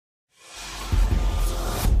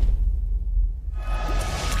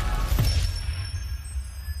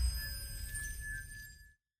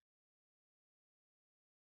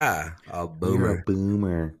A You're a boomer.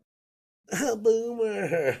 boomer. A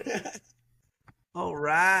boomer. All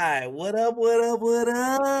right. What up? What up? What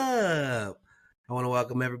up? I want to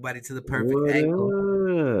welcome everybody to the Perfect What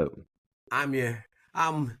Angle. up?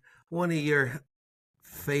 I'm one of your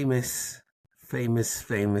famous, famous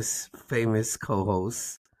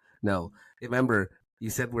co-hosts. No, remember you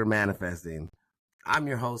said we're manifesting. I'm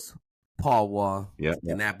your host, Paul Wall, Yeah.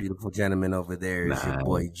 and that beautiful gentleman over there is your Nah.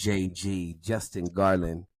 boy JG, Justin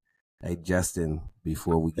Garland. Hey, Justin,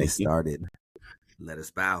 before we get Thank you. started, let us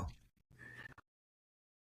bow.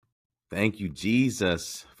 Thank you,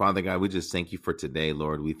 Jesus. Father God, we just thank you for today,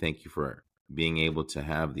 Lord. We thank you for being able to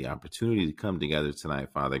have the opportunity to come together tonight,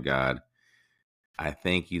 Father God. I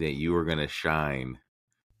thank you that you are going to shine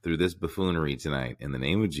through this buffoonery tonight in the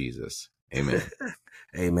name of Jesus. Amen.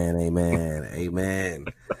 Amen, amen, amen.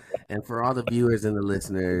 And for all the viewers and the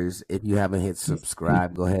listeners, if you haven't hit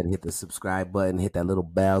subscribe, go ahead and hit the subscribe button, hit that little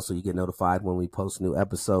bell so you get notified when we post new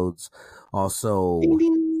episodes. Also,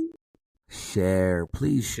 share,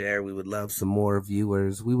 please share. We would love some more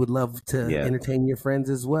viewers. We would love to entertain your friends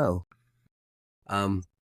as well.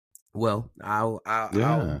 Well,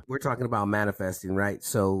 we're talking about manifesting, right?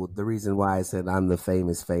 So the reason why I said I'm the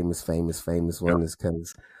famous one is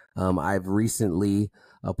because I've recently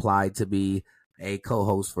applied to be a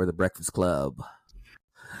co-host for the Breakfast Club.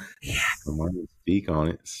 Yeah, come on, speak on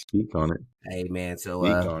it. Speak on it. Hey, man. So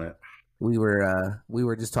speak on it. We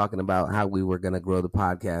were just talking about how we were going to grow the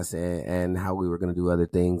podcast and how we were going to do other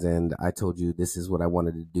things, and I told you this is what I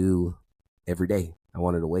wanted to do every day. I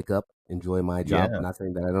wanted to wake up, enjoy my job. Not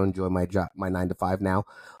saying that I don't enjoy my job, my 9 to 5 now,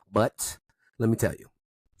 but let me tell you,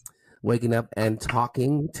 waking up and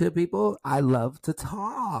talking to people, I love to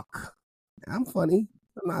talk. I'm funny.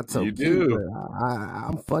 I'm not so cute, but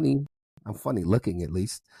I'm funny. I'm funny looking, at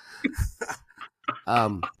least.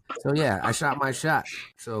 So yeah, I shot my shot.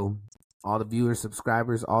 So all the viewers,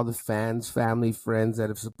 subscribers, all the fans, family, friends that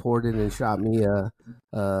have supported and shot me a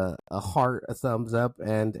heart, a thumbs up,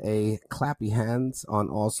 and a clappy hands on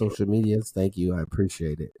all social medias. Thank you. I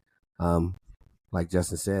appreciate it. Like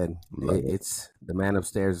Justin said, it's the man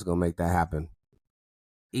upstairs is gonna make that happen.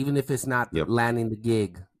 Even if it's not landing the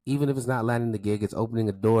gig, it's opening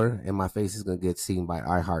a door, and my face is gonna get seen by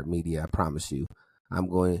iHeartMedia. I promise you. I'm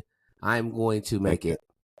going to make it.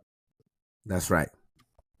 That's right.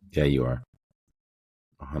 Yeah, you are.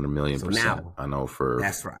 100 million %. Now, I know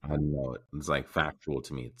that's right. I know it. It's like factual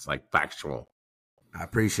to me. It's like factual. I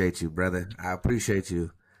appreciate you, brother. I appreciate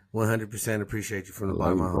you. 100% appreciate you from the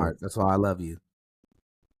bottom of my heart. That's why I love you.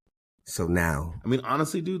 So now. I mean,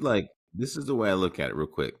 honestly, dude, like, this is the way I look at it real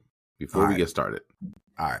quick before we get started.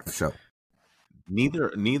 All right, for sure.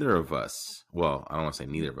 Neither of us, well, I don't want to say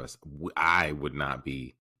neither of us, I would not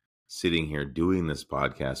be sitting here doing this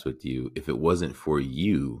podcast with you if it wasn't for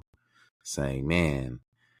you saying, man,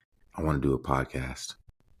 I want to do a podcast.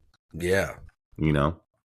 Yeah. You know?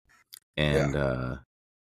 And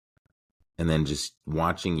and then just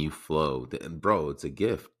watching you flow. Bro, it's a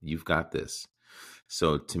gift. You've got this.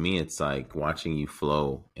 So to me, it's like watching you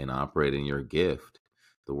flow and operate in your gift.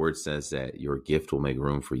 The word says that your gift will make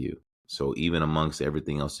room for you. So even amongst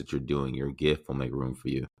everything else that you're doing, your gift will make room for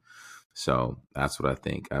you. So that's what I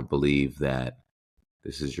think. I believe that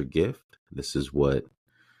this is your gift. This is what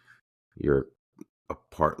you're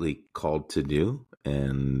partly called to do,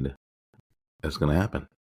 and it's going to happen.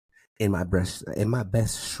 In my best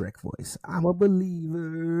Shrek voice, I'm a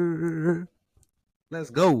believer. Let's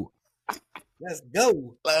go. Let's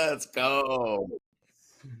go. Let's go.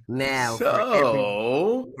 Now,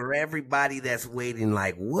 for everybody that's waiting,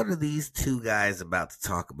 like, what are these two guys about to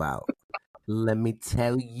talk about? Let me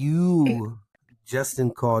tell you.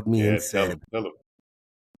 Justin called me and said,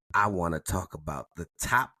 I want to talk about the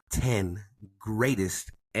top 10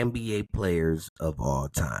 greatest NBA players of all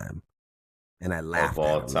time. And I laughed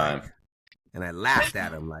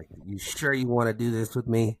at him like, you sure you want to do this with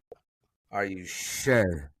me? Are you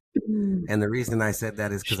sure? And the reason I said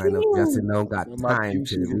that is because I know Justin don't got time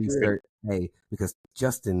to research. Hey, because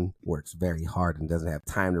Justin works very hard and doesn't have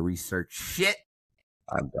time to research shit.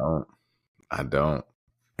 I don't.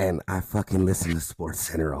 And I fucking listen to Sports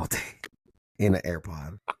Center all day in an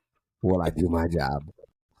AirPod while I do my job.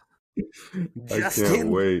 Justin, I can't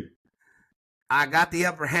wait. I got the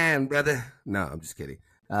upper hand, brother. No, I'm just kidding.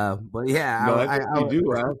 But yeah, no, I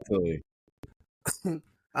do actually.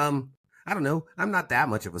 I don't know. I'm not that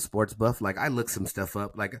much of a sports buff. Like, I looked some stuff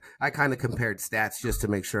up. Like, I kind of compared stats just to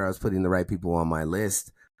make sure I was putting the right people on my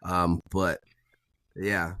list. But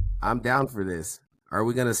yeah, I'm down for this. Are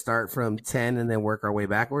we going to start from 10 and then work our way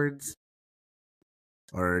backwards?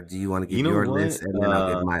 Or do you want to give your list and then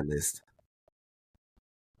I'll give my list?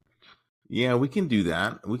 Yeah, we can do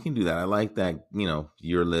that. We can do that. I like that,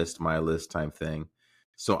 your list, my list type thing.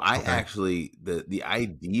 So I Okay. actually the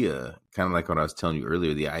idea, kind of like what I was telling you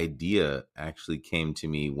earlier, the idea actually came to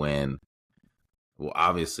me when, well,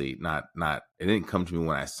 obviously not it didn't come to me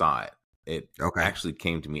when I saw it. It Okay. actually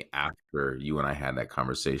came to me after you and I had that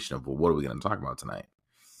conversation of, well, what are we going to talk about tonight?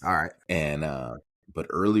 All right. And but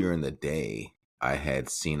earlier in the day, I had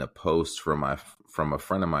seen a post from a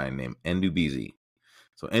friend of mine named Endubizi.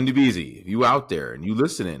 So Endubizi, if you out there and you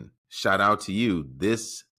listening, shout out to you.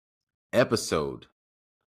 This episode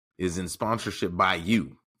is in sponsorship by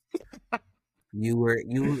you. You were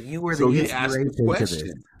So the he asked the inspiration to this.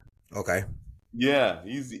 question. Okay. Yeah,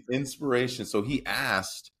 he's the inspiration. So he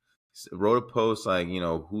wrote a post like,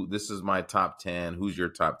 who this is my top 10. Who's your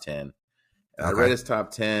top 10? And I read his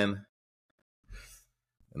top 10.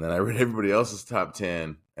 And then I read everybody else's top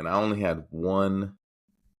 10. And I only had one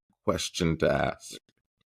question to ask.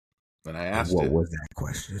 And I asked What it. was that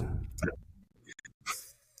question?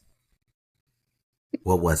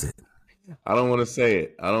 What was it? I don't want to say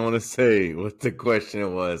it. I don't want to say what the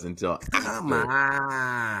question was until Come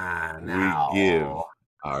on now. we give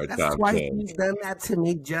our That's top twice 10. you've done that to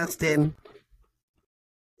me, Justin.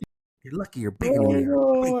 You're lucky you're bigger Oh, than me.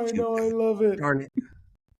 I know. I love it. Darn it.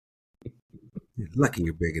 You're lucky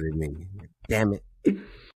you're bigger than me. Damn it.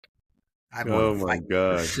 I'd want to fight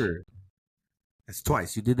for sure. That's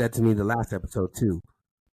twice. You did that to me the last episode too.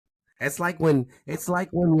 It's like when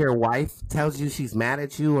your wife tells you she's mad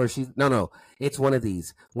at you or she's no. It's one of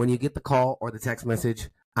these. When you get the call or the text message,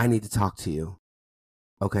 I need to talk to you.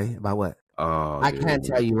 Okay, about what? Oh, I can't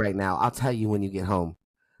tell you right now. I'll tell you when you get home.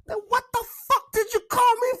 Then what the fuck did you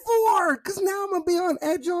call me for? Because now I'm gonna be on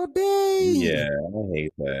edge all day. Yeah, I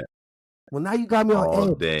hate that. Well, now you got me on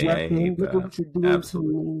all edge, day. Justin. I hate Look that. at what you're doing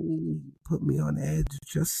Absolutely. to me. Put me on edge,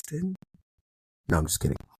 Justin. No, I'm just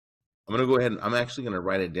kidding. I'm going to go ahead and I'm actually going to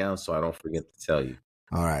write it down so I don't forget to tell you.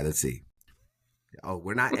 All right, let's see. Oh,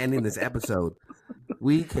 we're not ending this episode.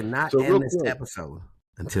 We cannot end this episode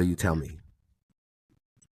until you tell me.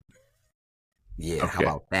 Yeah, okay, how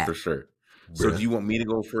about that? For sure. Bruh. So do you want me to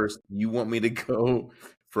go first? You want me to go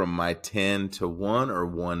from my 10 to 1 or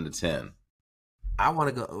 1 to 10? I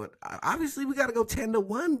want to go. Obviously, we got to go 10 to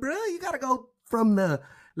 1, bro. You got to go from the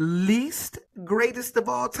least greatest of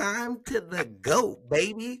all time to the GOAT,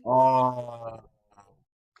 baby. Oh,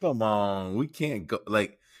 come on. We can't go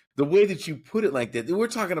like the way that you put it like that. We're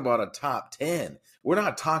talking about a top 10. We're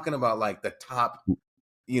not talking about like the top,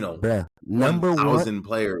 Bruh, number 1,000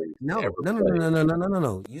 players.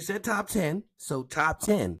 No. You said top 10. So top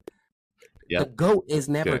 10. Yep. The GOAT is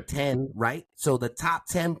never 10, right? So the top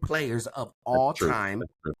 10 players of all time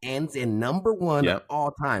ends in number 1 of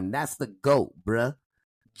all time. That's the GOAT, bruh.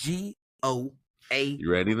 GOA. You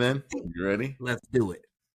ready then? You ready? Let's do it.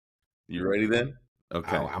 You ready then?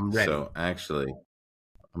 Okay. Oh, I'm ready. So actually,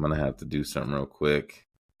 I'm going to have to do something real quick.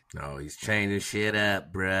 No, he's changing shit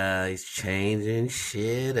up, bruh. He's changing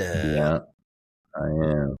shit up. Yeah, I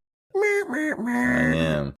am. I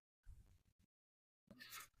am.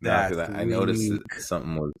 Now, because I noticed that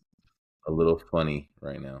something was a little funny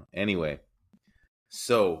right now. Anyway,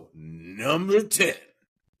 so number 10.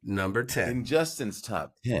 Number 10. In Justin's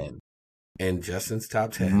top 10. And Justin's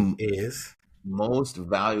top 10 is most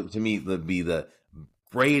valuable to me would be the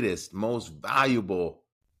greatest, most valuable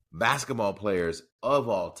basketball players of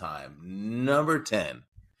all time. Number 10.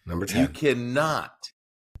 Number 10. You cannot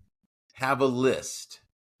have a list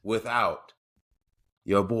without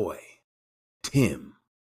your boy, Tim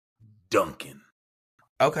Duncan.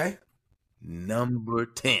 Okay. Number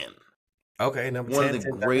 10. Okay, number 10. One of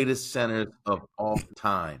the greatest centers of all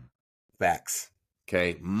time. Facts.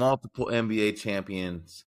 Okay, multiple NBA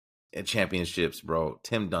championships, bro.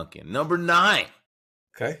 Tim Duncan. Number 9.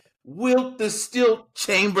 Okay. Wilt the Stilt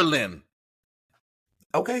Chamberlain.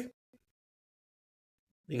 Okay.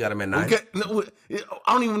 You got him at 9. Okay. No,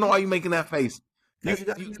 I don't even know why you're making that face. You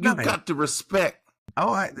got to respect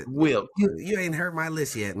Wilt. You ain't heard my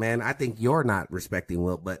list yet, man. I think you're not respecting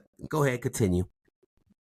Wilt, but go ahead, continue.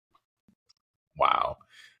 Wow.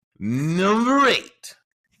 Number 8.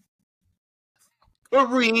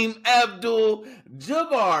 Kareem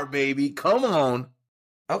Abdul-Jabbar, baby. Come on.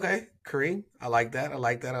 Okay, Kareem. I like that.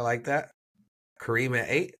 Kareem at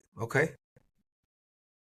 8. Okay.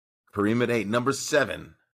 Kareem at 8. Number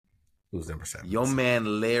 7. Who's number 7? Your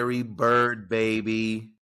man Larry Bird,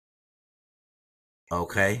 baby.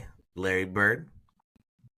 Okay. Larry Bird.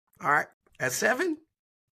 All right. At 7?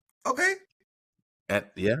 Okay.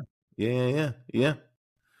 Yeah.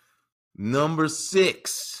 Number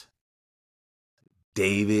 6.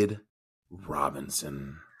 David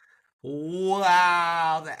Robinson.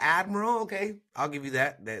 Wow, the Admiral. Okay, I'll give you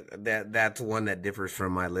that. That's one that differs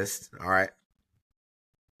from my list. All right.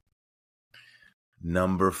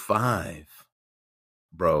 Number 5,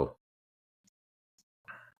 bro.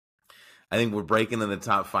 I think we're breaking in the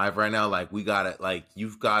top 5 right now. Like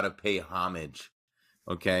you've gotta pay homage.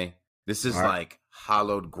 Okay, this is like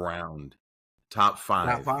hallowed ground. Top 5.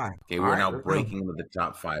 Top 5. Okay, All we're right, now let's breaking into the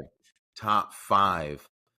top 5. Top 5.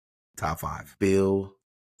 Top 5. Bill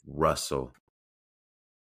Russell.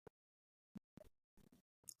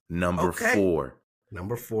 Number 4.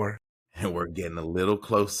 Number 4. And we're getting a little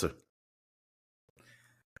closer.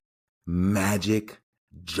 Magic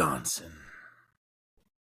Johnson.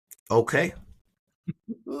 Okay.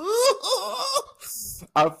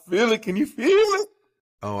 I feel it. Can you feel it?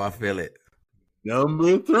 Oh, I feel it.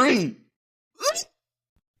 Number 3.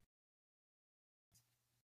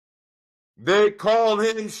 They call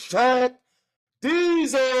him Shaq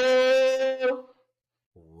Diesel.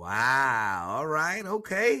 Wow. All right.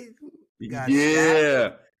 Okay. Yeah.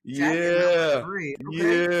 Shaq Yeah. Number 3. Okay.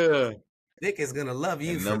 Yeah. Vic is going to love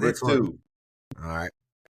you And for number this 2. one. All right.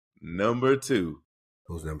 Number 2.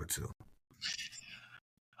 Who's number 2?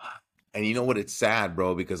 And you know what? It's sad,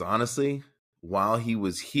 bro, because honestly, while he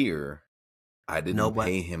was here, I didn't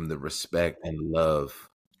pay him the respect and love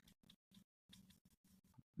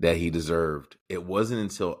that he deserved. It wasn't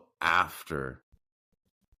until after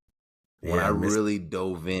when I really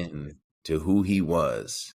dove in to who he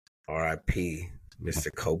was. R.I.P.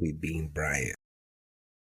 Mr. Kobe Bean Bryant.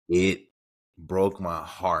 It broke my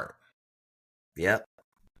heart. Yep.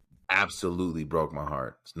 Absolutely broke my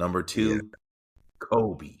heart. It's number 2,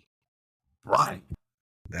 Kobe Bryant.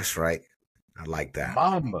 That's right. I like that.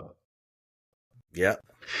 Mamba. Yep.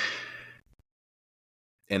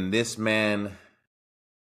 And this man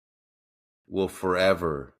will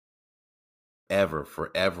forever be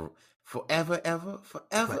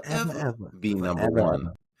number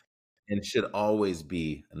 1. And should always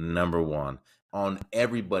be number 1 on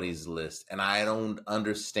everybody's list. And I don't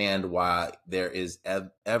understand why there is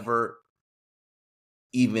ever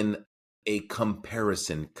even a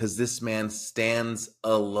comparison, because this man stands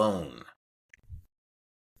alone.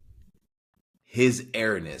 His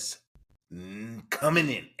airness coming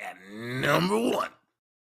in at number 1.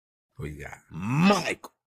 Who you got?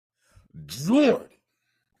 Michael Jordan.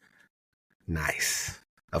 Nice.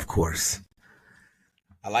 Of course.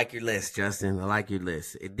 I like your list, Justin. I like your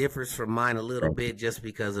list. It differs from mine a little bit just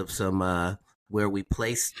because of some where we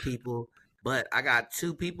place people. But I got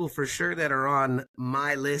 2 people for sure that are on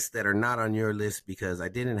my list that are not on your list because I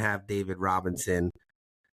didn't have David Robinson.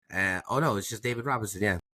 Oh, no, it's just David Robinson,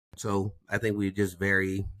 yeah. So I think we just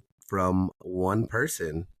vary from one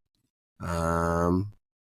person. But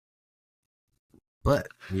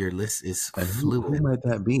your list is fluid. Who might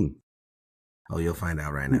that be? Oh, you'll find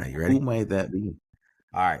out right now. You ready? Who might that be?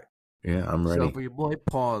 All right. Yeah, I'm ready. So for your boy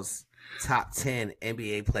Paul's top 10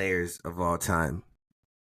 NBA players of all time,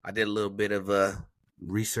 I did a little bit of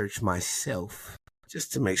research myself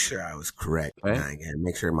just to make sure I was correct. Okay. And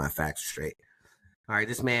make sure my facts are straight. All right,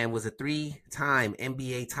 this man was a 3-time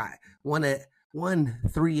NBA won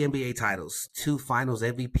 3 NBA titles, 2 Finals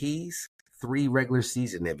MVPs, 3 regular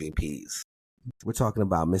season MVPs. We're talking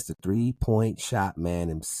about Mr. 3-point shot man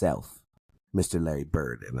himself, Mr. Larry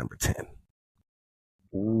Bird at number 10.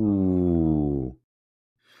 Ooh.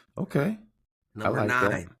 Okay. Number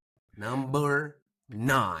 9. Number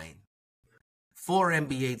 9. 4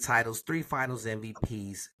 NBA titles, 3 Finals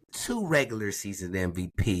MVPs, 2 regular season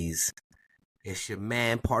MVPs. It's your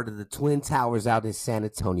man, part of the Twin Towers out in San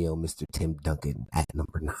Antonio, Mr. Tim Duncan at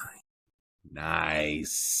number 9.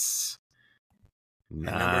 Nice.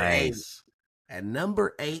 At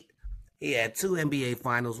number 8, he had 2 NBA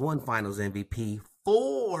Finals, 1 Finals MVP,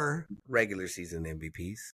 4 regular season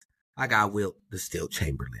MVPs. I got Wilt the Steel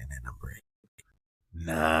Chamberlain at number 8.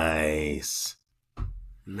 Nice.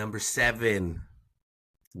 Number 7.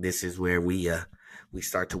 This is where we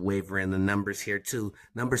start to waver in the numbers here too.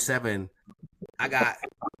 Number 7, I got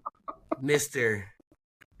Mr.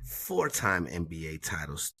 4-time NBA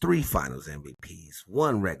titles, 3 Finals MVPs,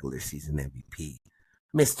 1 regular season MVP,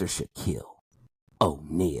 Mr. Shaquille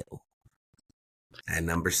O'Neal. At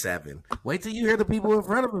number 7. Wait till you hear the people in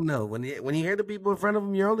front of him, though. When you hear the people in front of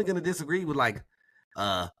him, you're only going to disagree with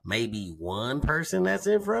maybe one person that's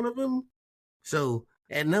in front of him. So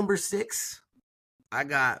at number 6, I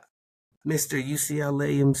got Mr.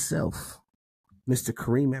 UCLA himself, Mr.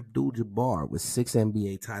 Kareem Abdul-Jabbar, with 6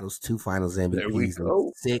 NBA titles, 2 Finals MVPs,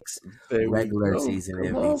 and 6 regular season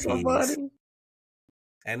MVPs.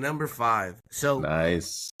 At number 5. So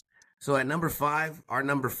nice. So at number 5, our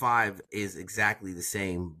number 5 is exactly the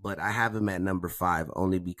same, but I have him at number 5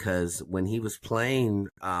 only because when he was playing,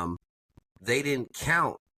 they didn't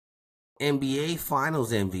count NBA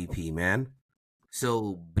Finals MVP, man.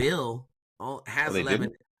 So Bill has 11.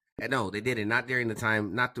 Didn't? No, they didn't. Not during the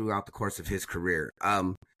time, not throughout the course of his career.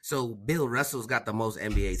 So Bill Russell's got the most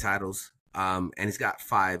NBA titles. And he's got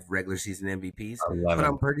 5 regular season MVPs. 11. But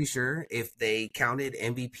I'm pretty sure if they counted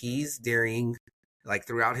MVPs during, like,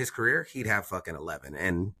 throughout his career, he'd have fucking 11.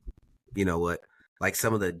 And you know what? Like,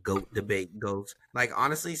 some of the GOAT debate goes, like,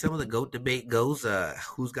 honestly, some of the GOAT debate goes,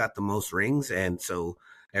 who's got the most rings? And so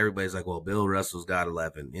everybody's like, well, Bill Russell's got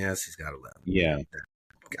 11. Yes, he's got 11. Yeah.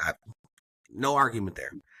 No argument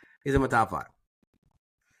there. He's in my top 5.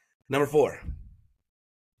 Number 4,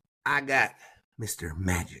 I got Mr.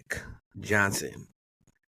 Magic Johnson.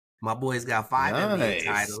 My boy's got 5 NBA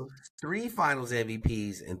titles, 3 Finals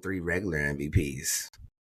MVPs, and 3 regular MVPs.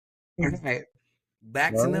 All right.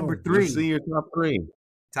 Back to number 3. Let's see your top 3.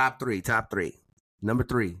 Top 3. Number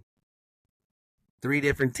 3. 3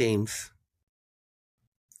 different teams,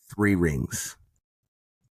 3 rings.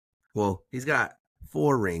 Well, he's got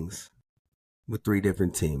 4 rings with 3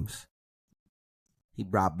 different teams. He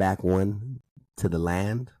brought back 1 to the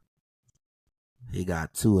land. He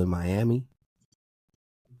got 2 in Miami.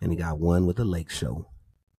 And he got 1 with the Lake Show.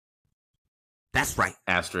 That's right.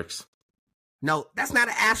 Asterisk. No, that's not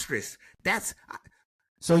an asterisk. That's...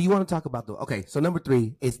 So you want to talk about the... Okay, so number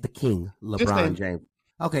 3 is the king, LeBron James.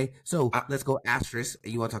 Okay, so let's go asterisk.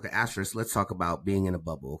 You want to talk asterisk? Let's talk about being in a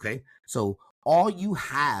bubble, okay? So all you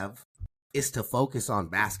have is to focus on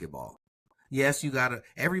basketball. Yes, you gotta.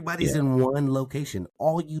 Everybody's in one location.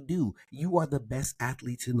 All you do, you are the best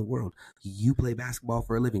athletes in the world. You play basketball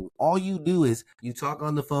for a living. All you do is you talk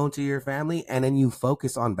on the phone to your family, and then you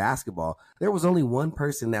focus on basketball. There was only one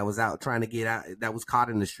person that was out trying to get out, that was caught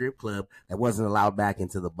in the strip club, that wasn't allowed back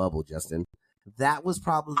into the bubble, Justin. That was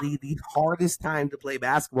probably the hardest time to play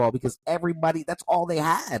basketball because everybody, that's all they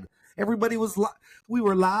had. Everybody was, we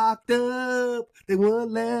were locked up. They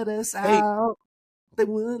wouldn't let us out. They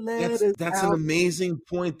wouldn't let us out. That's an amazing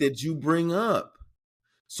point that you bring up.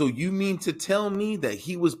 So you mean to tell me that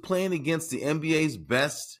he was playing against the NBA's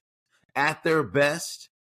best at their best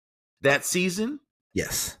that season?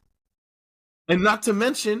 Yes. And not to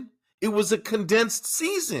mention, it was a condensed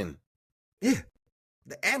season. Yeah.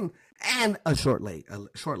 And a short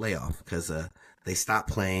layoff because they stopped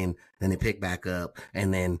playing, then they picked back up,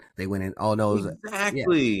 and then they went in. Oh no,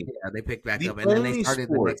 exactly. Yeah, they picked back up, and then they started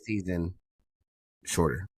the next season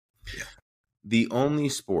shorter. Yeah. The only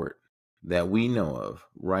sport that we know of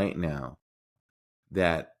right now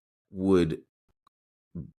that would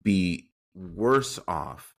be worse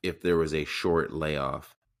off if there was a short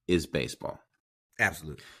layoff is baseball.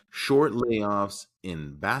 Absolutely. Short layoffs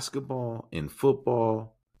in basketball, in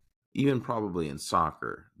football, even probably in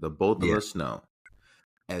soccer, the both of us know,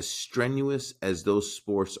 as strenuous as those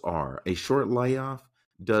sports are, a short layoff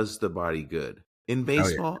does the body good. In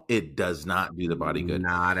baseball, it does not do the body good.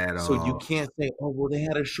 Not at all. So you can't say, oh, well, they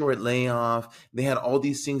had a short layoff. They had all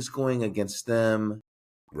these things going against them.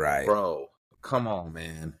 Right. Bro, come on,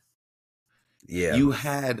 man. Yeah. You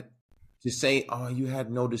had to say, oh, you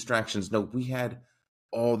had no distractions. No, we had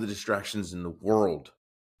all the distractions in the world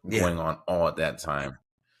going on all at that time.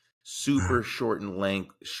 Super shortened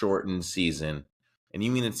length, shortened season. And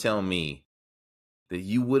you mean to tell me that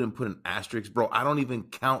you wouldn't put an asterisk? Bro, I don't even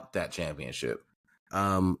count that championship.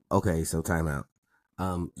 Okay, so time out.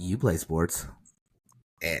 You play sports,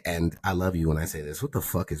 and I love you when I say this. What the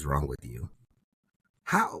fuck is wrong with you?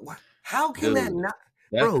 How can that not,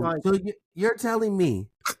 bro? So you're telling me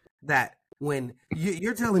that when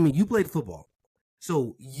you're telling me you played football,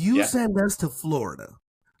 so you send us to Florida,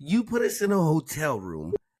 you put us in a hotel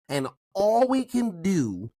room, and all we can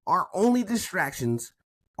do, our only distractions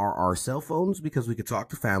are our cell phones because we could talk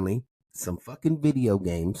to family, some fucking video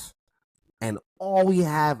games. And all we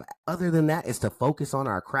have other than that is to focus on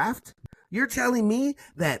our craft? You're telling me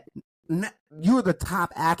that you're the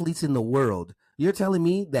top athletes in the world. You're telling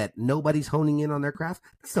me that nobody's honing in on their craft?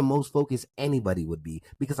 That's the most focused anybody would be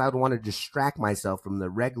because I would want to distract myself from the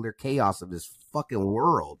regular chaos of this fucking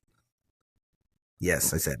world.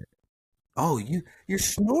 Yes, I said it. Oh, you're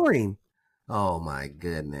snoring. Oh my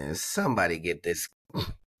goodness. Somebody get this.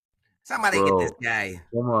 Somebody get this guy.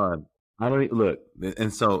 Come on. I don't look.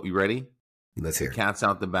 And so, you ready? Let's hear. The cat's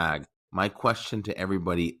out the bag. My question to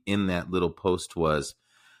everybody in that little post was,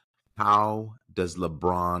 how does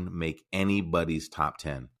LeBron make anybody's top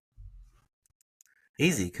 10?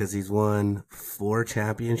 Easy, because he's won 4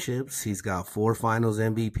 championships. He's got 4 finals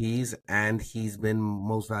MVPs, and he's been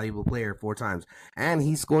most valuable player 4 times. And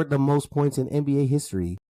he scored the most points in NBA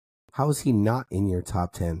history. How is he not in your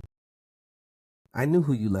top 10? I knew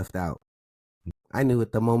who you left out. I knew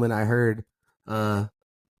it the moment I heard, I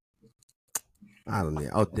don't know.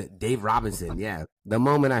 Oh, Dave Robinson. Yeah. The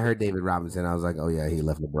moment I heard David Robinson, I was like, oh, yeah, he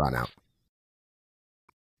left LeBron out.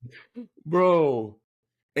 Bro.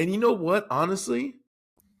 And you know what? Honestly,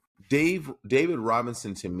 David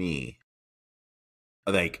Robinson to me,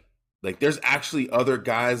 like there's actually other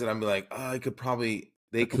guys that I'm like, oh, they could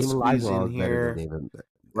squeeze in here.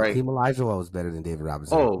 Right. Hakeem Olajuwon was better than David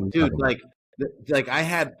Robinson. Oh, dude, like I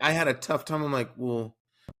had a tough time. I'm like, well,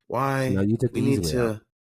 why? No, you took the easy way out.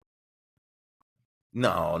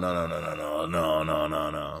 No.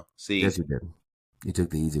 See, yes, you did. You took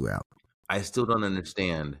the easy way out. I still don't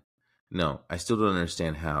understand. No, I still don't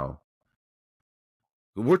understand how.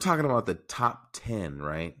 We're talking about the top 10,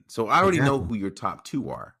 right? So I already know who your top 2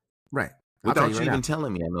 are. Right. Without you even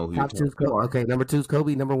telling me, I know who your top 2 are. Okay, number 2 is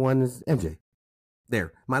Kobe. Number 1 is MJ.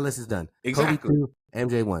 There, my list is done. Exactly. Kobe 2,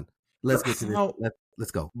 MJ 1. Let's get to this.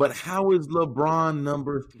 Let's go. But how is LeBron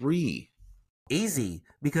number 3? Easy,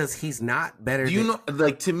 because he's not better. Do you know?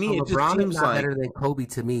 Like, to me, it LeBron just seems is not like better than Kobe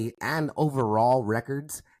to me, and overall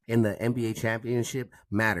records in the NBA championship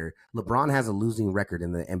matter. LeBron has a losing record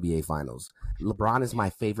in the NBA finals. LeBron is my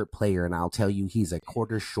favorite player, and I'll tell you, he's a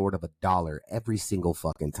quarter short of $1 every single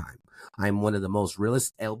fucking time. I'm one of the most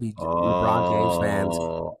realist LeBron James fans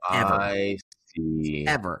ever. I see.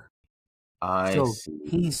 Ever. I see.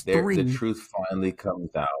 He's 3. The truth finally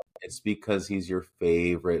comes out. It's because he's your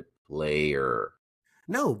favorite player.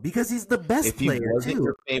 No, because he's the best player. If he wasn't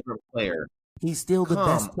your favorite player, he's still the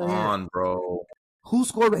best player. Come on, bro. Who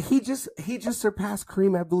scored? He just surpassed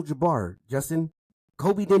Kareem Abdul-Jabbar. Justin,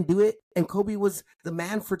 Kobe didn't do it, and Kobe was the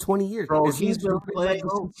man for 20 years. Bro, he's been playing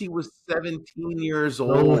since he was 17 years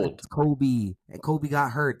old. It's Kobe, and Kobe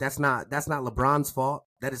got hurt. That's not LeBron's fault.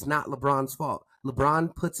 That is not LeBron's fault.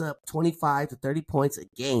 LeBron puts up 25 to 30 points a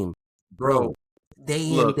game, bro.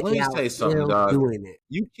 Let me say something, dog. Doing it.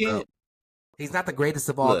 You can't. Bro. He's not the greatest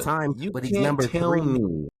of all time, but he's number 3.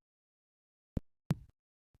 Me.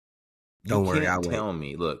 Don't worry, I'll tell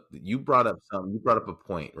me. Look, you brought up something. You brought up a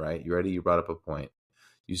point, right? You ready? You brought up a point.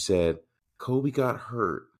 You said Kobe got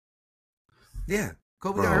hurt. Yeah,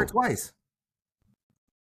 Kobe got hurt twice.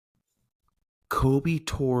 Kobe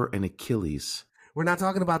tore an Achilles. We're not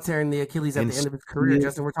talking about tearing the Achilles at the end of his career,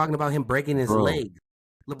 Justin. We're talking about him breaking his leg.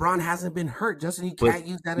 LeBron hasn't been hurt, Justin. You can't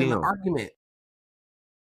use that in an argument.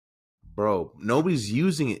 Bro, nobody's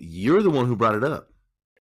using it. You're the one who brought it up.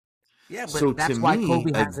 Yeah, but that's why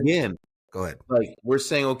Kobe hasn't. Again, go ahead. Like, we're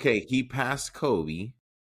saying, okay, he passed Kobe.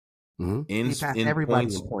 Mm-hmm. He passed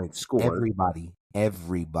everybody in points scored.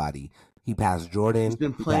 Everybody. He passed Jordan. He's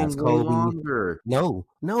been playing way longer. No,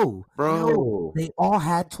 bro. No. They all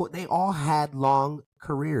had long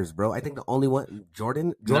careers, bro. I think the only one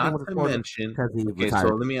Jordan not to mention. Okay, so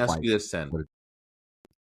let me ask you this then.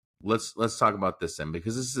 Let's talk about this then,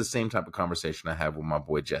 because this is the same type of conversation I have with my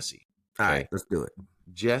boy Jesse. Okay? All right, let's do it.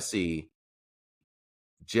 Jesse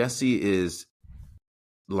is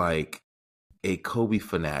like a Kobe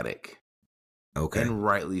fanatic. Okay. And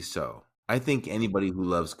rightly so. I think anybody who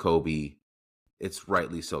loves Kobe, it's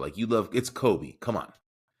rightly so. Like, it's Kobe. Come on.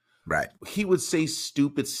 Right. He would say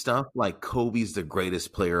stupid stuff like Kobe's the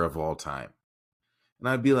greatest player of all time. And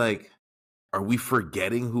I'd be like, are we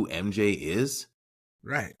forgetting who MJ is?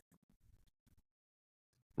 Right.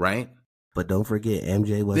 Right? But don't forget,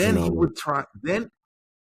 MJ wasn't Then he would try. Then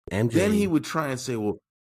he would try and say, well,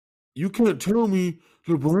 you can't tell me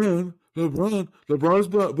LeBron's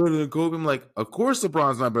better than Kobe. I'm like, of course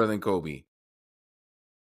LeBron's not better than Kobe.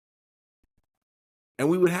 And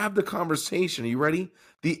we would have the conversation. Are you ready?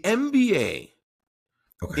 The NBA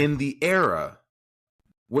in the era.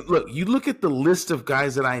 Look, you look at the list of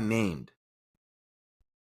guys that I named.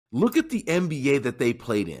 Look at the NBA that they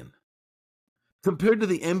played in compared to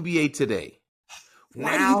the NBA today.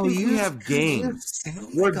 Why do you think we have games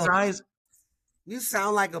where guys... You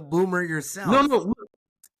sound like a boomer yourself.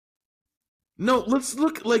 No, let's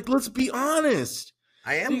be honest.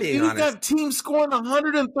 I am being honest. You got teams scoring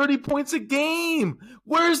 130 points a game.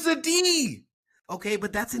 Where's the D? Okay,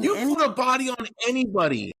 but that's You put a body on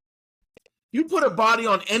anybody.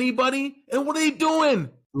 And what are they doing?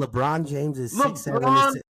 LeBron James is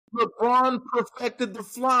 6'7". LeBron perfected the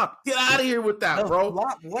flop. Get out of here with that, bro.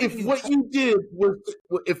 If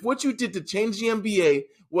what you did to change the NBA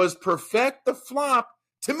was perfect the flop,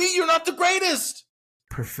 to me, you're not the greatest.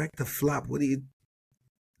 Perfect the flop? What do you...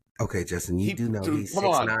 Okay, Justin, you do know he's come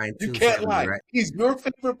on. 6'9", You can't 270, lie. right? He's your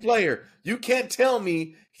favorite player. You can't tell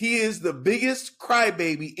me he is the biggest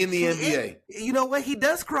crybaby in the NBA. You know what? He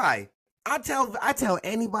does cry. I tell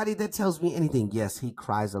anybody that tells me anything. Yes, he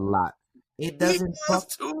cries a lot. It doesn't does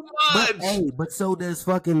too much. But so does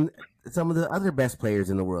fucking some of the other best players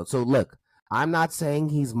in the world. So look, I'm not saying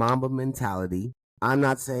he's Mamba mentality. I'm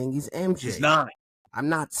not saying he's MJ. He's not. I'm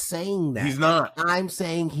not saying that. He's not. I'm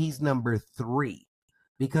saying he's number 3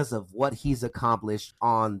 because of what he's accomplished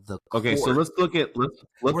on the court. Okay, so let's look at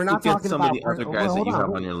some of the other guys that you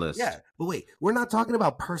have on your list. Yeah, but wait, we're not talking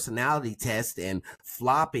about personality test and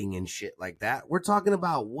flopping and shit like that. We're talking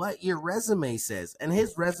about what your resume says, and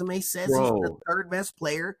his resume says he's the 3rd best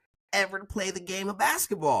player ever to play the game of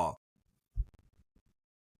basketball.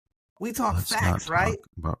 We talk facts, right?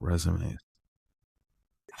 Talk about resumes,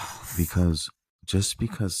 because just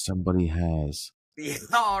because somebody has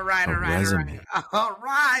all right. resume. All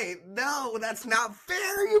right. No, that's not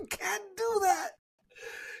fair. You can't do that.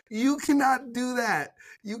 You cannot do that.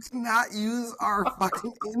 You cannot use our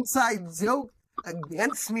fucking inside joke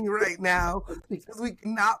against me right now because we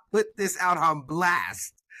cannot put this out on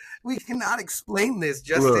blast. We cannot explain this,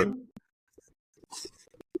 Justin.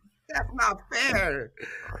 That's not fair.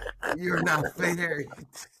 You're not fair.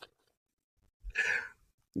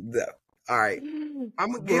 All right.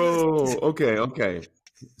 I'm going to give this. Okay.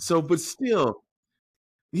 So, but still,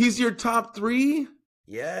 he's your top 3?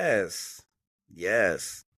 Yes.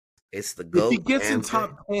 It's the GOAT. If he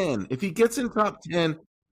gets in top 10,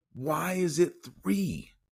 why is it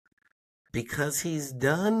 3? Because he's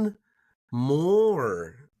done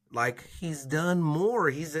more. Like, he's done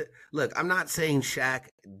more. Look, I'm not saying Shaq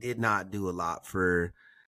did not do a lot for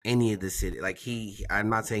any of the city. Like, I'm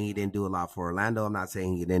not saying he didn't do a lot for Orlando. I'm not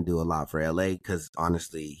saying he didn't do a lot for LA, because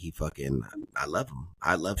honestly, I love him.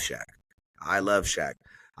 I love Shaq. I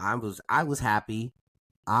was happy.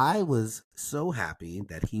 I was so happy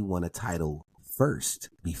that he won a title first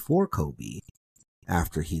before Kobe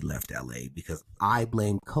after he left LA, because I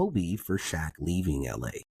blame Kobe for Shaq leaving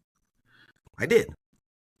LA. I did.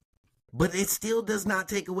 But it still does not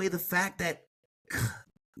take away the fact that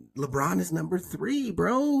LeBron is number 3,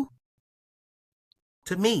 bro.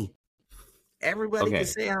 To me. Everybody can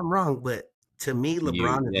say I'm wrong, but to me,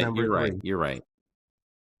 LeBron is number 3. You're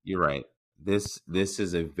right. This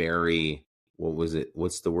is a very,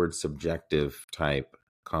 what's the word, subjective type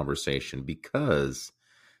conversation, because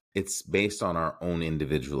it's based on our own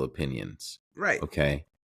individual opinions. Right. Okay.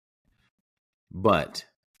 But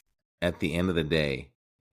at the end of the day,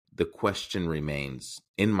 the question remains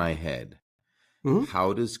in my head. Mm-hmm.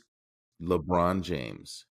 How does LeBron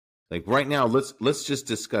James, like right now, let's just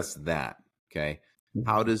discuss that. Okay. Mm-hmm.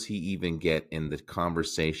 How does he even get in the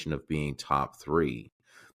conversation of being top 3?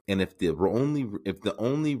 And if the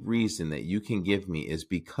only reason that you can give me is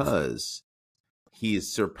because he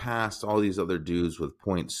has surpassed all these other dudes with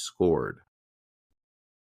points scored.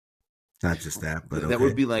 Not just that, but that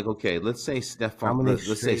would be like, okay, let's say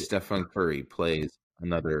Stephen Curry plays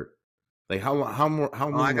another, like how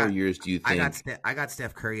many more years do you think? I got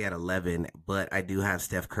Steph Curry at 11, but I do have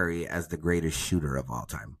Steph Curry as the greatest shooter of all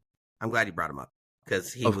time. I'm glad you brought him up,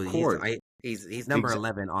 because he's number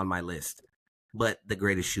 11 on my list, but the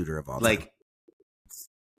greatest shooter of all time. Like,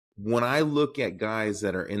 when I look at guys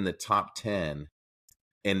that are in the top 10,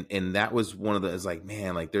 and that was one of the, it's like,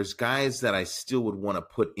 man, like there's guys that I still would want to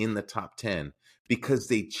put in the top 10 because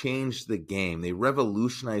they changed the game. They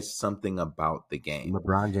revolutionized something about the game.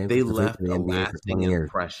 LeBron James. They left a lasting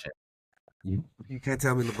impression. You can't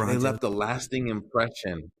tell me LeBron. They left a lasting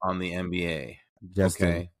impression on the NBA. Justin,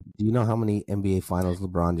 okay. Do you know how many NBA finals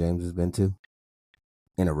LeBron James has been to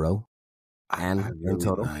in a row? And in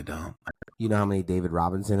total? I don't. You know how many David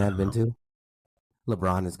Robinson had been to?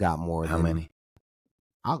 LeBron has got more. How many?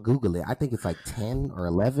 I'll Google it. I think it's like 10 or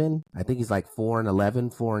 11. I think he's like 4 and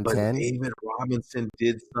 11, 4 and 10. David Robinson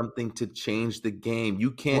did something to change the game.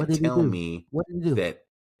 You can't tell me that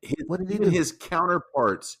his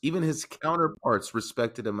counterparts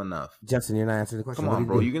respected him enough. Justin, you're not answering the question. Come on,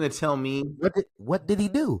 bro. You're going to tell me what did he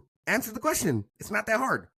do? Answer the question. It's not that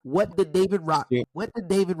hard. What did David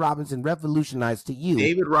Robinson revolutionize to you?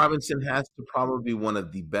 David Robinson has to probably be one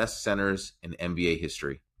of the best centers in NBA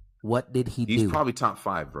history. What did he do? He's probably top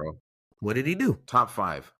 5, bro. What did he do? Top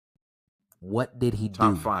 5. What did he do?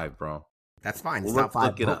 Top 5, bro. That's fine. It's top 5.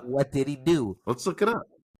 Look it up. What did he do? Let's look it up.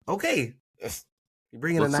 Okay. You're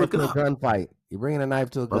bringing a knife to a gunfight. You're bringing a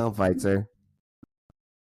knife to a gunfight, sir.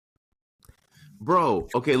 Bro,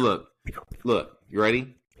 okay, look. You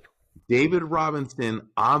ready? David Robinson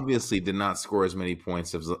obviously did not score as many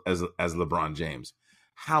points as LeBron James.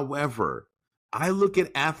 However, I look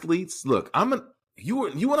at athletes. Look, you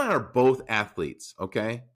and I are both athletes,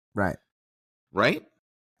 okay? Right. Right?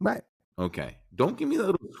 Right. Okay. Don't give me that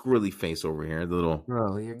little squirrely face over here. The little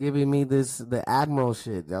Bro, you're giving me the admiral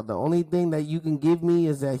shit. The only thing that you can give me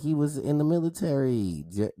is that he was in the military.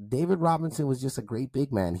 David Robinson was just a great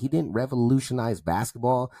big man. He didn't revolutionize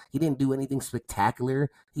basketball. He didn't do anything spectacular.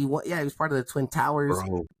 He was part of the Twin Towers.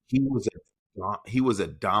 bro. He was a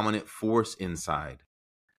dominant force inside.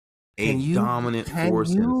 Can you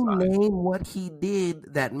Inside. name what he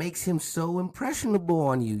did that makes him so impressionable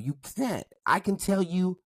on you? You can't. I can tell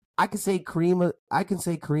you. I can say Kareem.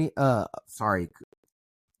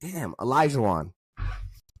 Elijah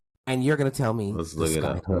and you're gonna tell me. Let's look it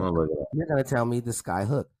up. You're gonna tell me the sky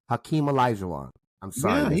hook. Hakeem Olajuwon. I'm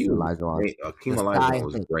sorry, yeah, Olajuwon. Hakeem Olajuwon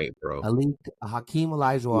was great, bro. Hakeem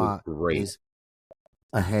Olajuwon is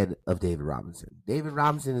ahead of David Robinson. David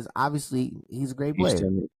Robinson is he's a great player.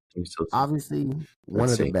 Obviously, one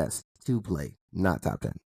of the best to play, not top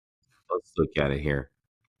 10. Let's look at it here.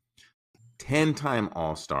 10-time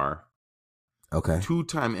All-Star. Okay.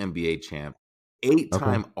 2-time NBA champ.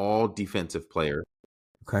 8-time All-Defensive player.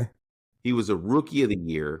 Okay. He was a Rookie of the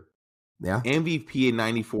Year. Yeah. MVP in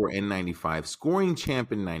 94 and 95. Scoring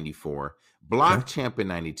champ in 94. Block champ in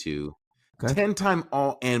 92. 10-time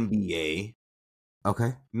All-NBA.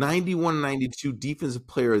 Okay. 91-92 Defensive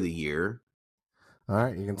Player of the Year. All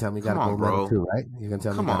right. You can tell me you got a gold medal too, right? You can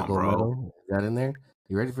tell me you got a gold medal. Is that in there?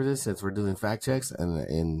 You ready for this? Since we're doing fact checks,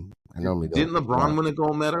 and I normally don't. Didn't LeBron win a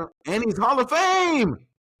gold medal? And he's Hall of Fame.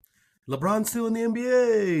 LeBron's still in the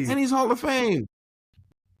NBA, and he's Hall of Fame.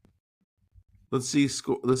 Let's see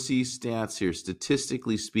stats here.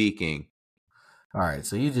 Statistically speaking, all right.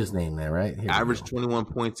 So you just named that, right? Averaged 21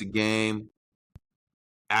 points a game.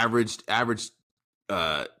 Averaged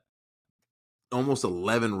almost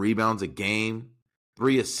 11 rebounds a game.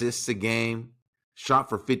 3 assists a game. Shot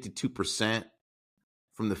for 52%.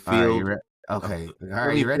 From the field. Okay. All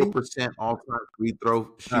right, you ready? 34% all-time free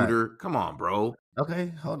throw shooter. Right. Come on, bro.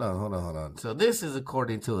 Okay, hold on. So this is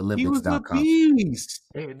according to Olympics.com. He was a beast.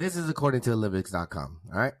 This is according to Olympics.com.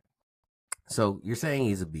 All right. So you're saying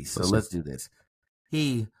he's a beast. So let's do this.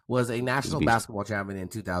 He was a national basketball champion in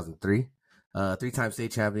 2003. 3-time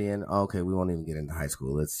state champion. Okay, we won't even get into high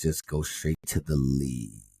school. Let's just go straight to the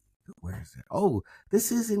league. Where is it? Oh,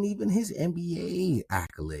 this isn't even his NBA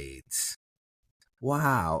accolades.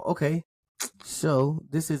 Wow. Okay. So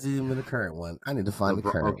this isn't even the current one. I need to find the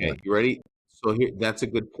current one. Okay, you ready? So here, that's a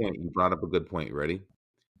good point. You brought up a good point. You ready?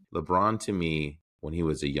 LeBron, to me, when he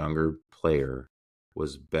was a younger player,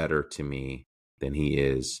 was better to me than he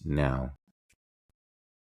is now.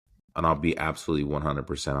 And I'll be absolutely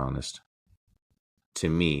 100% honest. To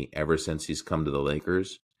me, ever since he's come to the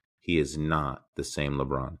Lakers, he is not the same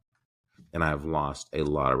LeBron. And I've lost a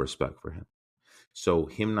lot of respect for him. So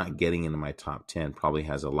him not getting into my top 10 probably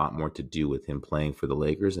has a lot more to do with him playing for the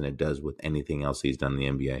Lakers than it does with anything else he's done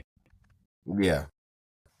in the NBA. Yeah.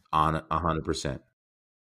 On 100%.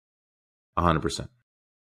 100%.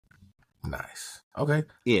 Nice. Okay.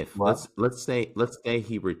 If let's say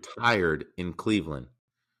he retired in Cleveland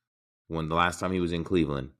when the last time he was in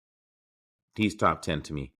Cleveland, he's top 10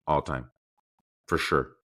 to me all time. For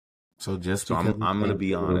sure. So I'm going to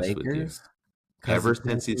be honest with you. Ever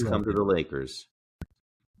since he's come to the Lakers,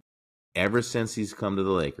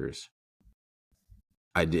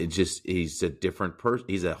 he's a different person.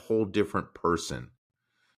 He's a whole different person.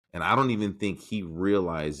 And I don't even think he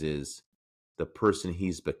realizes the person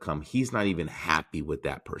he's become. He's not even happy with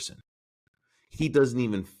that person. He doesn't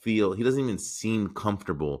even seem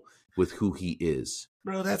comfortable with who he is.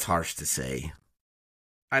 Bro, that's harsh to say.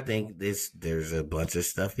 I think there's a bunch of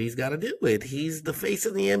stuff he's got to deal with. He's the face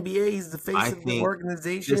of the NBA. He's the face of the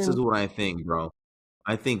organization. This is what I think, bro.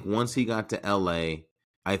 I think once he got to LA,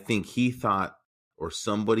 I think he thought, or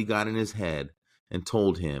somebody got in his head and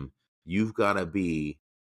told him, you've got to be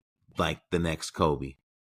like the next Kobe.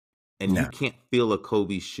 And you can't fill a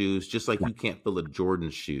Kobe's shoes, just like you can't fill a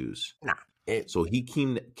Jordan's shoes. So he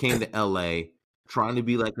came to LA trying to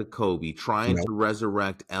be like a Kobe, trying to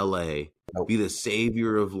resurrect LA, be the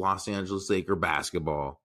savior of Los Angeles Laker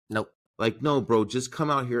basketball. Like, no, bro, just come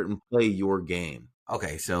out here and play your game.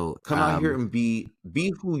 Okay, so come out here and be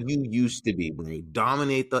who you used to be, bro.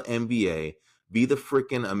 Dominate the NBA. Be the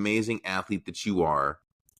freaking amazing athlete that you are.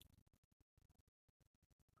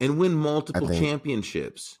 And win multiple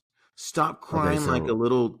championships. Stop crying like a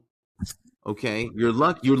little. Okay, you're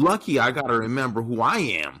lucky. I gotta remember who I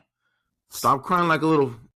am. Stop crying like a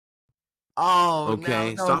little. Oh,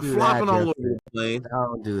 okay. No, stop flopping all over the place.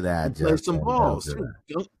 Don't do that. Play some balls.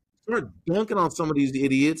 Start dunking on some of these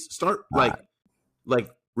idiots. Start like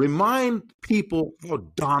Remind people how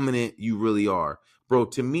dominant you really are. Bro,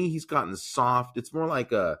 to me, he's gotten soft. It's more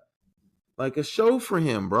like a show for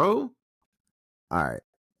him, bro. All right.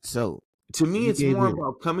 So To me, you it's gave more me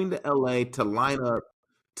about coming to LA to line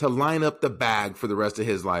up the bag for the rest of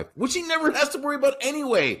his life, which he never has to worry about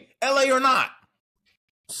anyway, LA or not.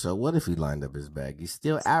 So what if he lined up his bag? He's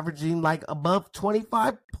still averaging like above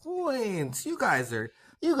 25 points. You guys are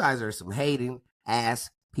some hating ass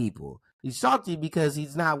people. He's salty because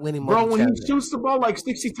he's not winning Bro, multiple when he championships. shoots the ball like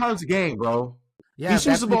 60 times a game, bro. Yeah, He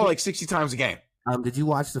shoots the ball like 60 times a game. Did you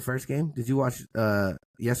watch the first game? Did you watch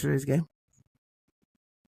yesterday's game?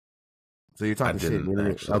 So you're talking shit. You know,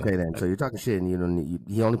 actually. Okay, then. So you're talking shit, and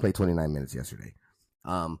he only played 29 minutes yesterday.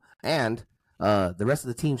 And the rest of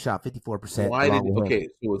the team shot 54%. Why did so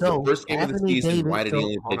the first game Anthony of the season? Davis, Why did he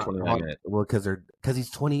only play 29 minutes? Well, because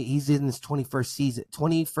he's 20. He's in his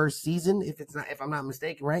 21st season. If I'm not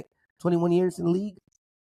mistaken, right? 21 years in the league,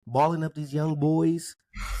 balling up these young boys,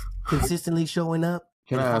 consistently showing up.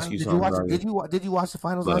 Can I ask you something? Did you watch the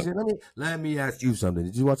finals last year? Let me ask you something.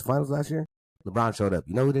 Did you watch the finals last year? LeBron showed up.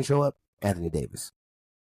 You know who didn't show up? Anthony Davis.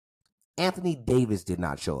 Anthony Davis did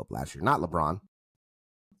not show up last year. Not LeBron.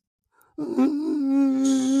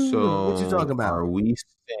 So what you talking about? Are we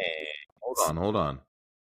saying? Hold on,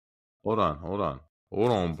 player.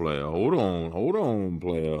 Hold on,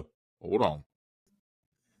 player. Hold on.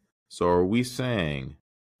 So are we saying,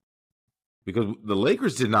 because the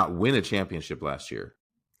Lakers did not win a championship last year?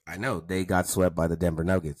 I know they got swept by the Denver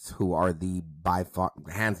Nuggets, who are by far,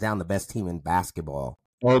 hands down, the best team in basketball.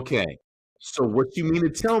 Okay. So what you mean to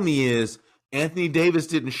tell me is Anthony Davis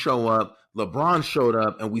didn't show up, LeBron showed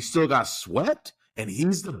up, and we still got swept, and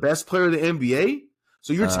he's the best player in the NBA?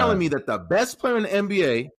 So you're telling me that the best player in the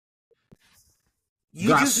NBA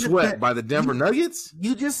got swept by the Denver Nuggets?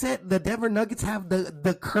 You just said the Denver Nuggets have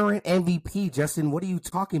the current MVP, Justin. What are you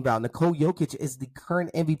talking about? Nikola Jokic is the current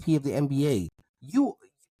MVP of the NBA.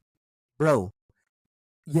 Bro.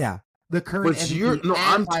 Yeah. The current MVP.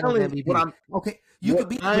 I'm telling you what I'm okay. You could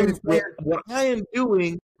be the greatest player. What I am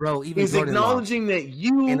doing, bro, is acknowledging that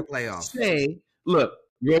you in the playoffs. Say, look,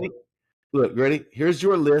 ready? Here's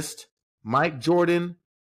your list: Mike Jordan,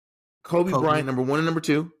 Kobe Bryant, number 1 and number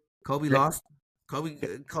 2. Kobe lost. Are they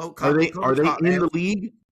in the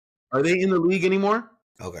league? Are they in the league anymore?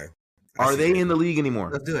 Okay. Are they in the league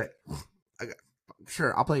anymore? Let's do it.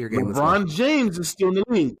 Sure, I'll play your game. LeBron James is still in the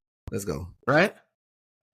league. Let's go. Right?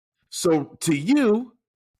 So to you,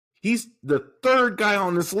 he's the third guy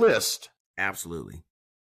on this list. Absolutely.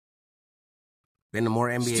 Been to more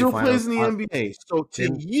NBA still finals. Plays in the NBA. So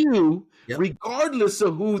to you, regardless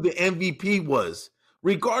of who the MVP was,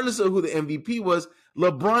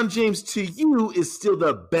 LeBron James to you is still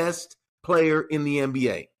the best player in the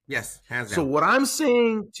NBA. Yes, hands down. So what I'm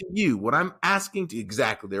saying to you, what I'm asking to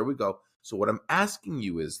exactly, there we go. So what I'm asking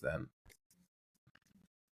you is then,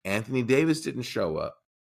 Anthony Davis didn't show up,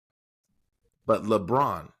 but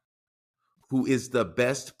LeBron, who is the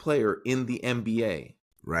best player in the NBA,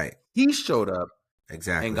 right? He showed up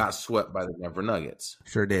and got swept by the Denver Nuggets.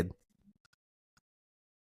 Sure did.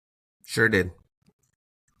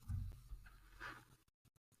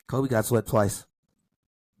 Kobe got swept twice.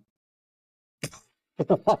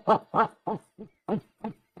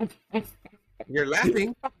 You're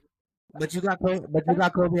laughing, but you got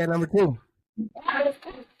Kobe at number 2.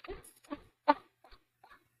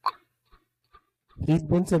 He's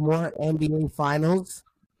been to more NBA finals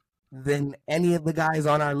than any of the guys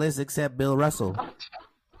on our list except Bill Russell.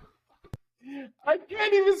 I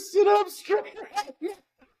can't even sit up straight.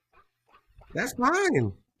 That's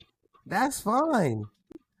fine.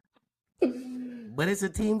 But it's a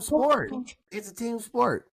team sport.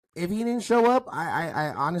 If he didn't show up,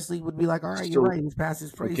 I honestly would be like, all right, you're right. He's past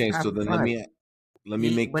his praise. Okay, so then let me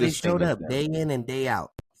make but this. But he showed up day in and day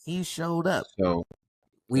out. He showed up. So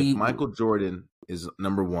if Michael Jordan is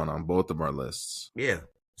number 1 on both of our lists. Yeah,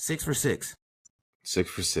 6 for 6. 6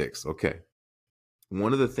 for 6. Okay.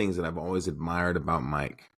 One of the things that I've always admired about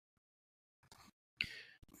Mike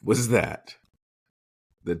was that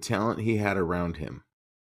the talent he had around him.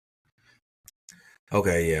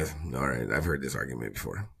 Okay, yeah. All right. I've heard this argument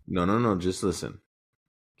before. No. Just listen.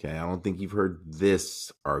 Okay, I don't think you've heard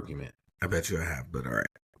this argument. I bet you I have, but all right.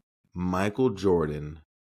 Michael Jordan,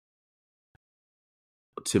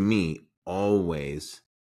 to me, always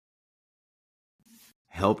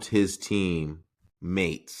helped his team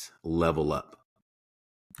mates level up.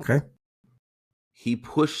 Okay. He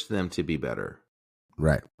pushed them to be better.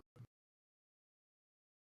 Right.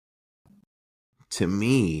 To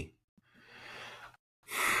me,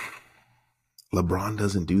 LeBron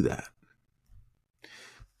doesn't do that.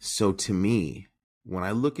 So to me, when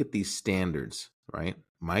I look at these standards, right?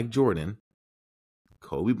 Mike Jordan,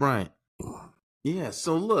 Kobe Bryant. Yeah,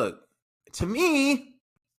 so look, to me,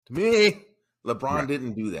 LeBron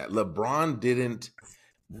didn't do that. LeBron didn't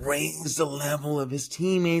raise the level of his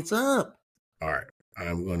teammates up. All right,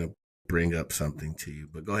 I'm going to bring up something to you,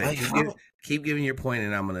 but go ahead. Keep giving your point,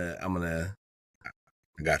 and I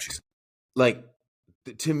got you. Like,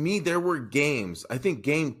 to me, there were games. I think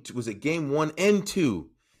game 1 and 2.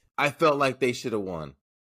 I felt like they should have won.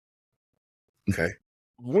 Okay.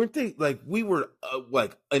 Weren't they like we were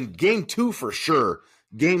like in game 2 for sure?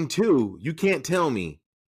 Game 2, you can't tell me.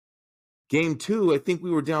 Game 2, I think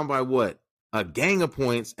we were down by what? A gang of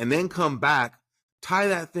points, and then come back, tie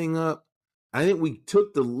that thing up. I think we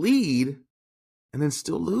took the lead and then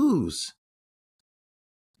still lose.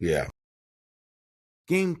 Yeah.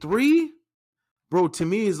 Game 3, bro, to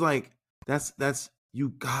me is like that's you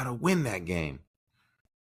gotta win that game.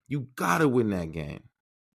 You gotta win that game.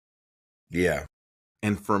 Yeah.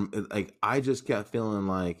 And from like I just kept feeling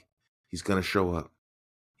like he's gonna show up.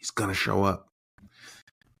 He's gonna show up.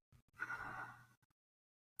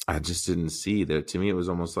 I just didn't see there. To me, it was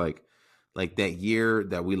almost like that year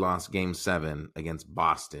that we lost game 7 against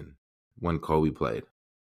Boston when Kobe played.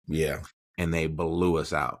 Yeah. And they blew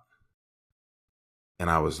us out. And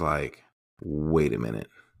I was like, wait a minute.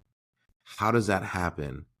 How does that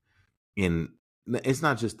happen? It's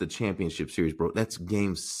not just the championship series, bro. That's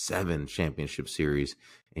game 7 championship series,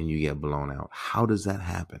 and you get blown out. How does that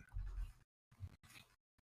happen?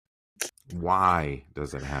 Why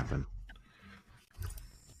does it happen?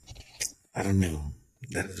 I don't know.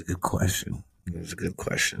 That is a good question.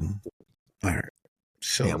 All right.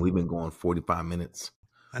 So yeah, we've been going 45 minutes.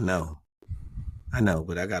 I know,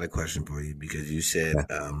 but I got a question for you because you said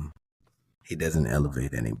he doesn't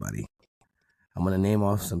elevate anybody. I'm going to name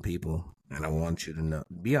off some people, and I want you to know.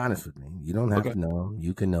 Be honest with me. You don't have to know them.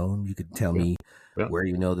 You can know them. You can tell me where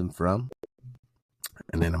you know them from,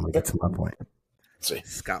 and then I'm going to get to my point. See.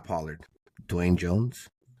 Scott Pollard, Dwayne Jones,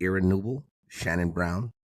 Aaron Newell, Shannon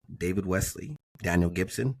Brown, David Wesley, Daniel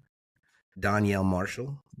Gibson, Donyell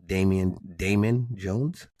Marshall, Damon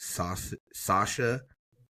Jones, Sasha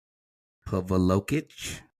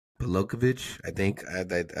Pavlovic, I think.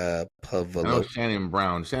 Oh, Shannon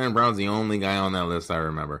Brown. Shannon Brown's the only guy on that list I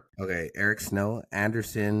remember. Okay, Eric Snow,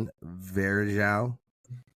 Anderson Varejao,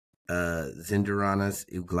 Zinderanas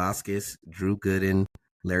Uglaskis, Drew Gooden,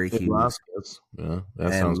 Larry Hughes. Yeah,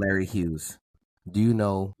 and Larry Hughes. Do you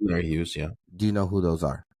know Larry Hughes? Yeah. Do you know who those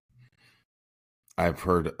are? I've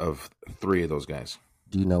heard of 3 of those guys.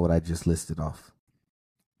 Do you know what I just listed off?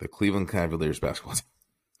 The Cleveland Cavaliers basketball team.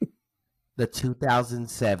 The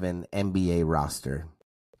 2007 NBA roster.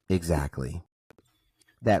 Exactly.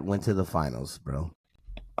 That went to the finals, bro.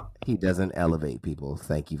 He doesn't elevate people.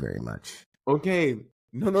 Thank you very much. Okay.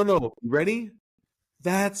 No. Ready?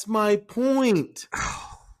 That's my point.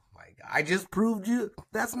 Oh my God. I just proved you.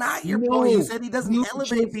 That's not your point. You said he doesn't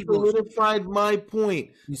elevate people. You solidified my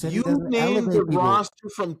point. You said you named the roster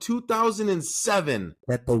from 2007.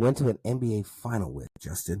 That they went to an NBA final with,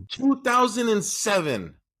 Justin.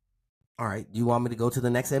 2007. All right. Do you want me to go to the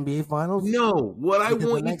next NBA finals? No. What I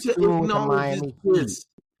want you to acknowledge is this.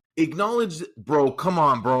 Acknowledge, bro. Come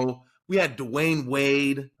on, bro. We had Dwayne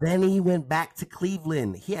Wade. Then he went back to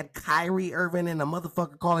Cleveland. He had Kyrie Irving and a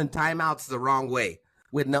motherfucker calling timeouts the wrong way.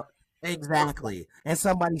 With no exactly. And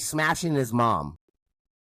somebody smashing his mom.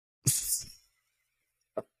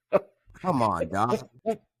 Come on, dog.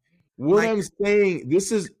 What I'm saying,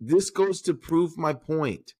 this goes to prove my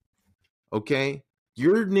point. Okay?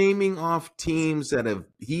 You're naming off teams that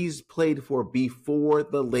he's played for before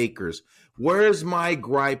the Lakers. Where's my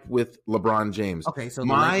gripe with LeBron James? Okay, so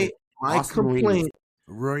my complaint,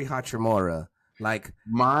 Rui Hachimura,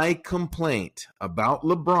 my complaint about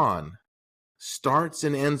LeBron starts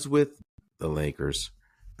and ends with the Lakers.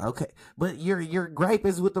 Okay, but your gripe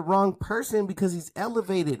is with the wrong person because he's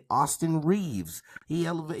elevated Austin Reeves. He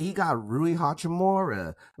got Rui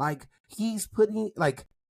Hachimura. He's putting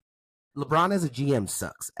LeBron as a GM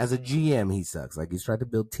sucks. As a GM, he sucks. He's tried to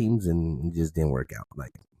build teams and it just didn't work out.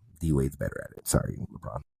 D-Wade's better at it. Sorry,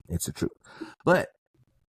 LeBron. It's the truth. But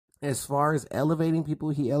as far as elevating people,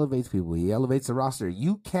 he elevates people. He elevates the roster.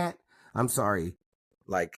 You can't, I'm sorry,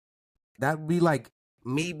 that would be like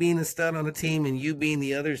me being a stud on a team and you being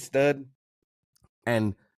the other stud.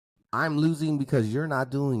 And I'm losing because you're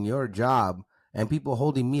not doing your job and people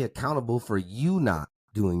holding me accountable for you not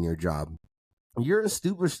doing your job. You're a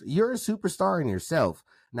superstar in yourself.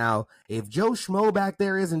 Now, if Joe Schmo back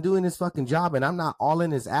there isn't doing his fucking job and I'm not all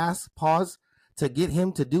in his ass, to get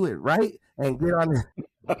him to do it right and get on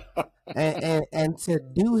and to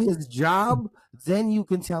do his job, then you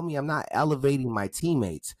can tell me I'm not elevating my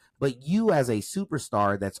teammates. But you, as a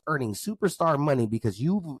superstar that's earning superstar money because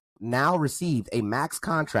you've now received a max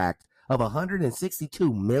contract of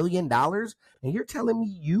 $162 million, and you're telling me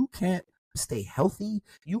you can't stay healthy,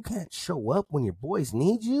 you can't show up when your boys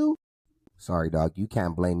need you? Sorry, dog, you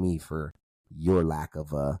can't blame me for your lack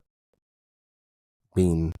of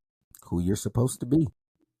being who you're supposed to be.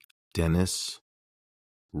 Dennis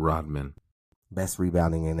Rodman. Best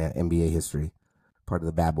rebounding in NBA history. Part of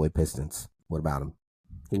the bad boy Pistons. What about him?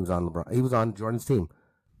 He was on LeBron. He was on Jordan's team.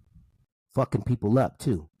 Fucking people up,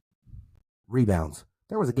 too. Rebounds.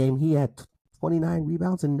 There was a game he had 29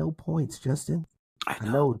 rebounds and no points, Justin. I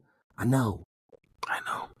know.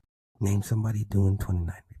 Name somebody doing 29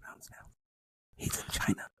 rebounds now. He's in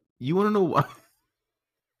China. You want to know why?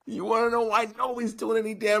 You want to know why nobody's doing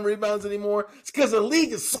any damn rebounds anymore? It's because the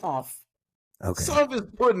league is soft. Okay. Soft as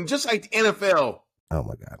pudding, just like the NFL. Oh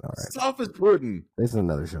my God! All right. Soft as pudding. This is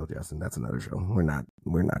another show, Justin. That's another show. We're not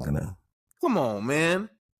gonna. Come on, man.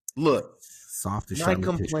 Look, soft as my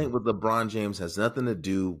complaint with LeBron James has nothing to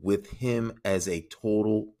do with him as a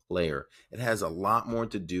total player. It has a lot more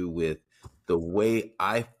to do with the way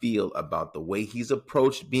I feel about the way he's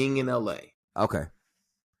approached being in LA. Okay.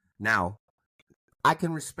 Now, I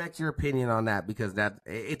can respect your opinion on that because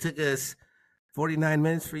it took us 49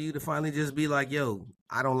 minutes for you to finally just be like, yo,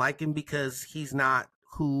 I don't like him because he's not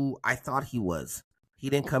who I thought he was. He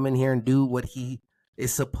didn't come in here and do what he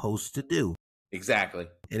is supposed to do. Exactly.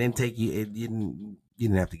 It didn't take you. We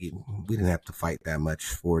didn't have to fight that much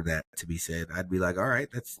for that to be said. I'd be like, all right,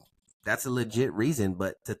 that's a legit reason.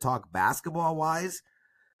 But to talk basketball wise,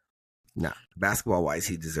 basketball wise,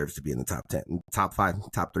 he deserves to be in the top 10, top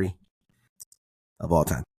 5, top 3 of all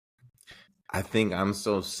time. I think I'm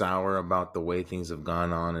so sour about the way things have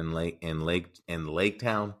gone on in Lake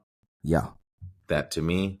Town. Yeah. That to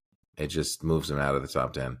me, it just moves him out of the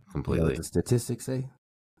top 10 completely. You know what the statistics say?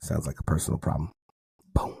 Sounds like a personal problem.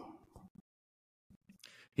 Boom.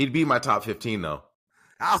 He'd be my top 15 though.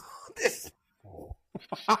 Oh,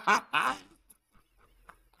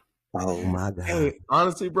 oh my God. Hey,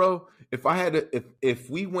 honestly, bro, if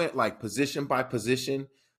we went like position by position,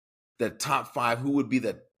 the top 5, who would be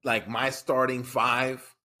my starting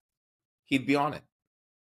 5? He'd be on it.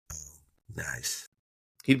 Nice.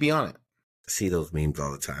 He'd be on it. I see those memes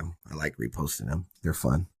all the time. I like reposting them. They're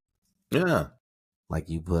fun. Yeah. Like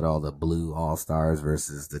you put all the blue all-stars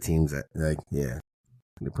versus the teams that, yeah,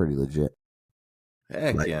 they're pretty legit.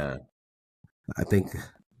 Heck yeah. I think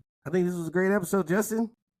this was a great episode, Justin.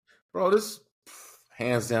 Bro, this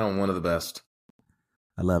hands down one of the best.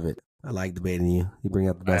 I love it. I like debating you. You bring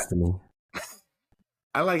up the best of me.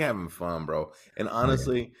 I like having fun, bro. And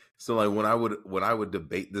honestly, so like when I would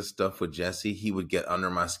debate this stuff with Jesse, he would get under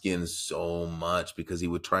my skin so much because he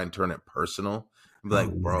would try and turn it personal. I'd be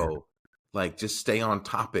like, bro, like just stay on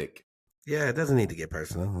topic. Yeah, it doesn't need to get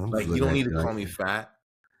personal. Like you don't need to call me fat.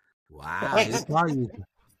 Wow. Hey,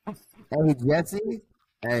 Jesse.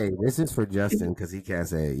 Hey, this is for Justin because he can't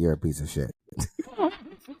say you're a piece of shit.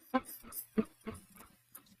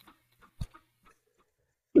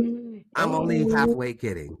 I'm only halfway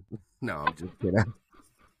kidding. No, I'm just kidding.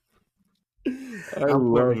 I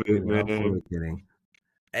love it, man. I'm fully kidding.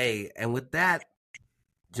 Hey, and with that,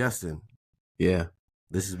 Justin. Yeah.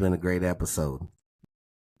 This has been a great episode.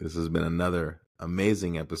 This has been another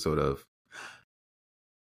amazing episode of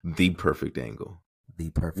The Perfect Angle. The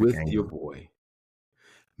Perfect with Angle. Your boy,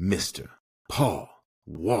 Mr. Paul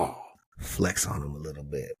Wall. Flex on him a little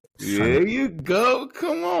bit. There you go.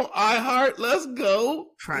 Come on, iHeart. Let's go.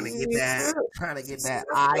 Trying to get that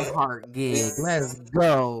iHeart gig. Let's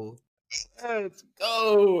go. Let's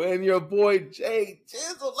go. And your boy Jay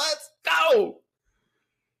Chisel. Let's go.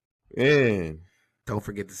 Man. Don't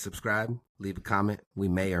forget to subscribe. Leave a comment. We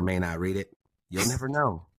may or may not read it. You'll never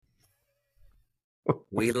know.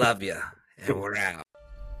 We love you. And we're out.